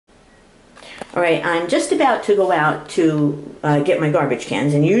All right, I'm just about to go out to get my garbage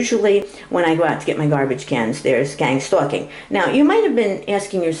cans, and usually when I go out to get my garbage cans, there's gang stalking. Now, you might have been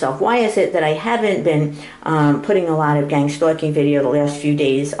asking yourself, why is it that I haven't been putting a lot of gang stalking video the last few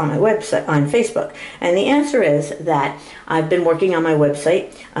days on my website, on Facebook? And the answer is that I've been working on my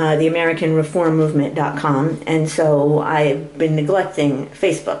website, theamericanreformmovement.com, and so I've been neglecting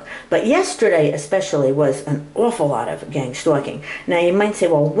Facebook. But yesterday especially was an awful lot of gang stalking. Now, you might say,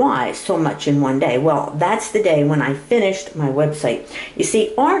 well, why so much in one day? Well, that's the day when I finished my website. You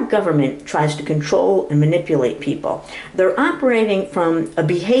see, our government tries to control and manipulate people. They're operating from a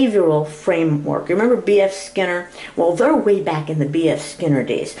behavioral framework. Remember B.F. Skinner? Well, they're way back in the B.F. Skinner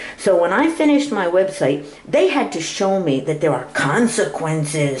days. So when I finished my website, they had to show me that there are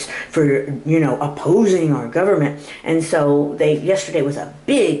consequences for, opposing our government. And so yesterday was a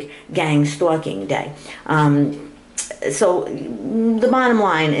big gang stalking day. So the bottom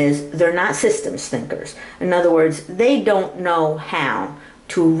line is they're not systems thinkers. In other words, they don't know how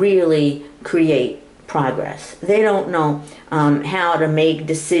to really create progress. They don't know how to make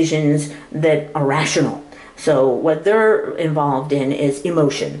decisions that are rational. So what they're involved in is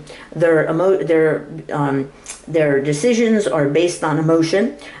emotion. Their decisions are based on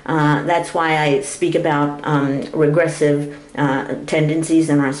emotion. That's why I speak about regressive tendencies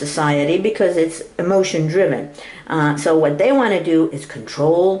in our society, because it's emotion driven. So what they want to do is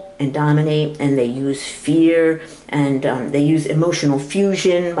control and dominate, and they use fear, and they use emotional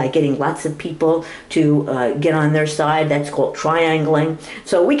fusion by getting lots of people to get on their side. That's called triangling.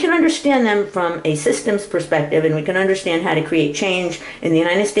 So we can understand them from a systems perspective, and we can understand how to create change in the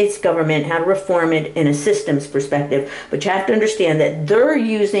United States government, how to reform it in a systems perspective. But you have to understand that they're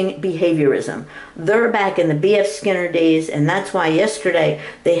using behaviorism. They're back in the B.F. Skinner days, and that's why yesterday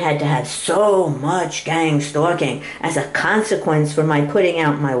they had to have so much gang stalking as a consequence for my putting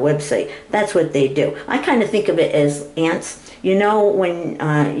out my website. That's what they do. I kind of think of it as ants. You know, when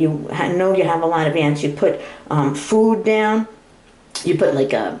you have a lot of ants, you put food down. You put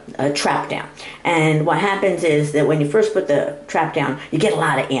like a trap down, and what happens is that when you first put the trap down, you get a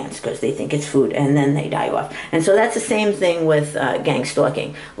lot of ants because they think it's food, and then they die off. And so that's the same thing with gang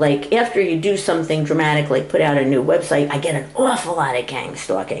stalking. Like, after you do something dramatic, like put out a new website, I get an awful lot of gang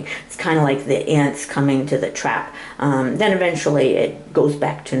stalking. It's kind of like the ants coming to the trap. Then eventually it goes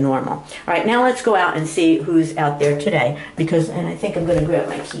back to normal. All right, now let's go out and see who's out there today, and I think I'm going to grab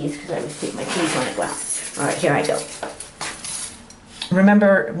my keys because I always take my keys when I go out. All right, here I go.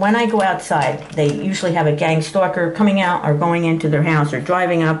 Remember, when I go outside, they usually have a gang stalker coming out or going into their house or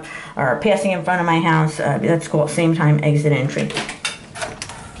driving up or passing in front of my house. That's called same time exit entry.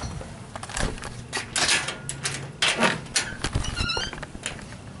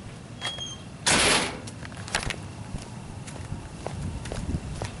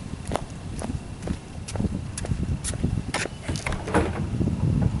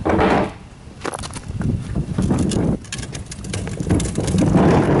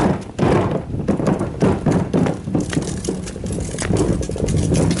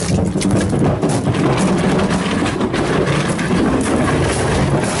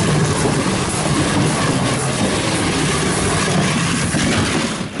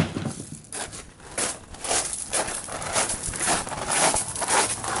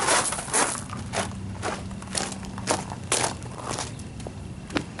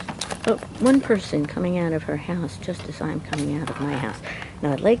 One person coming out of her house just as I'm coming out of my house.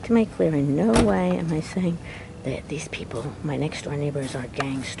 Now, I'd like to make clear, in no way am I saying that these people, my next door neighbors, are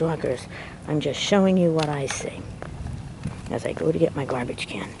gang stalkers. I'm just showing you what I see as I go to get my garbage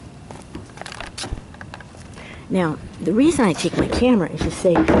can. Now, the reason I take my camera is to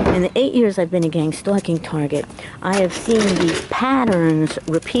say, in the 8 years I've been a gang stalking target, I have seen these patterns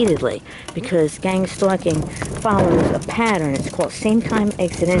repeatedly, because gang stalking follows a pattern. It's called same time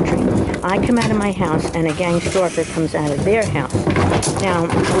exit entry. I come out of my house and a gang stalker comes out of their house. Now,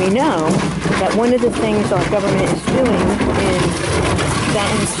 we know that one of the things our government is doing in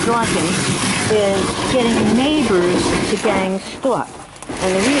gang stalking is getting neighbors to gang stalk.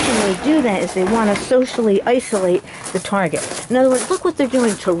 And the reason they do that is they want to socially isolate the target. In other words, look what they're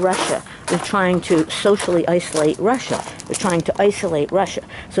doing to Russia. They're trying to socially isolate Russia. They're trying to isolate Russia.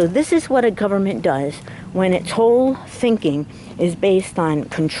 So this is what a government does when its whole thinking is based on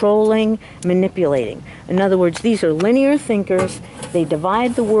controlling, manipulating. In other words, these are linear thinkers. They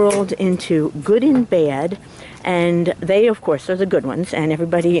divide the world into good and bad. And they, of course, are the good ones, and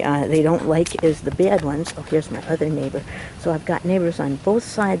everybody they don't like is the bad ones. Oh, here's my other neighbor. So I've got neighbors on both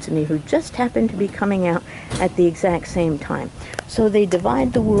sides of me who just happen to be coming out at the exact same time. So they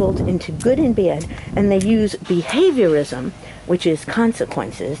divide the world into good and bad, and they use behaviorism, which is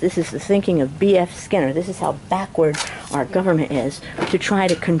consequences. This is the thinking of B.F. Skinner. This is how backward our government is to try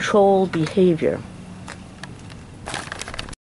to control behavior.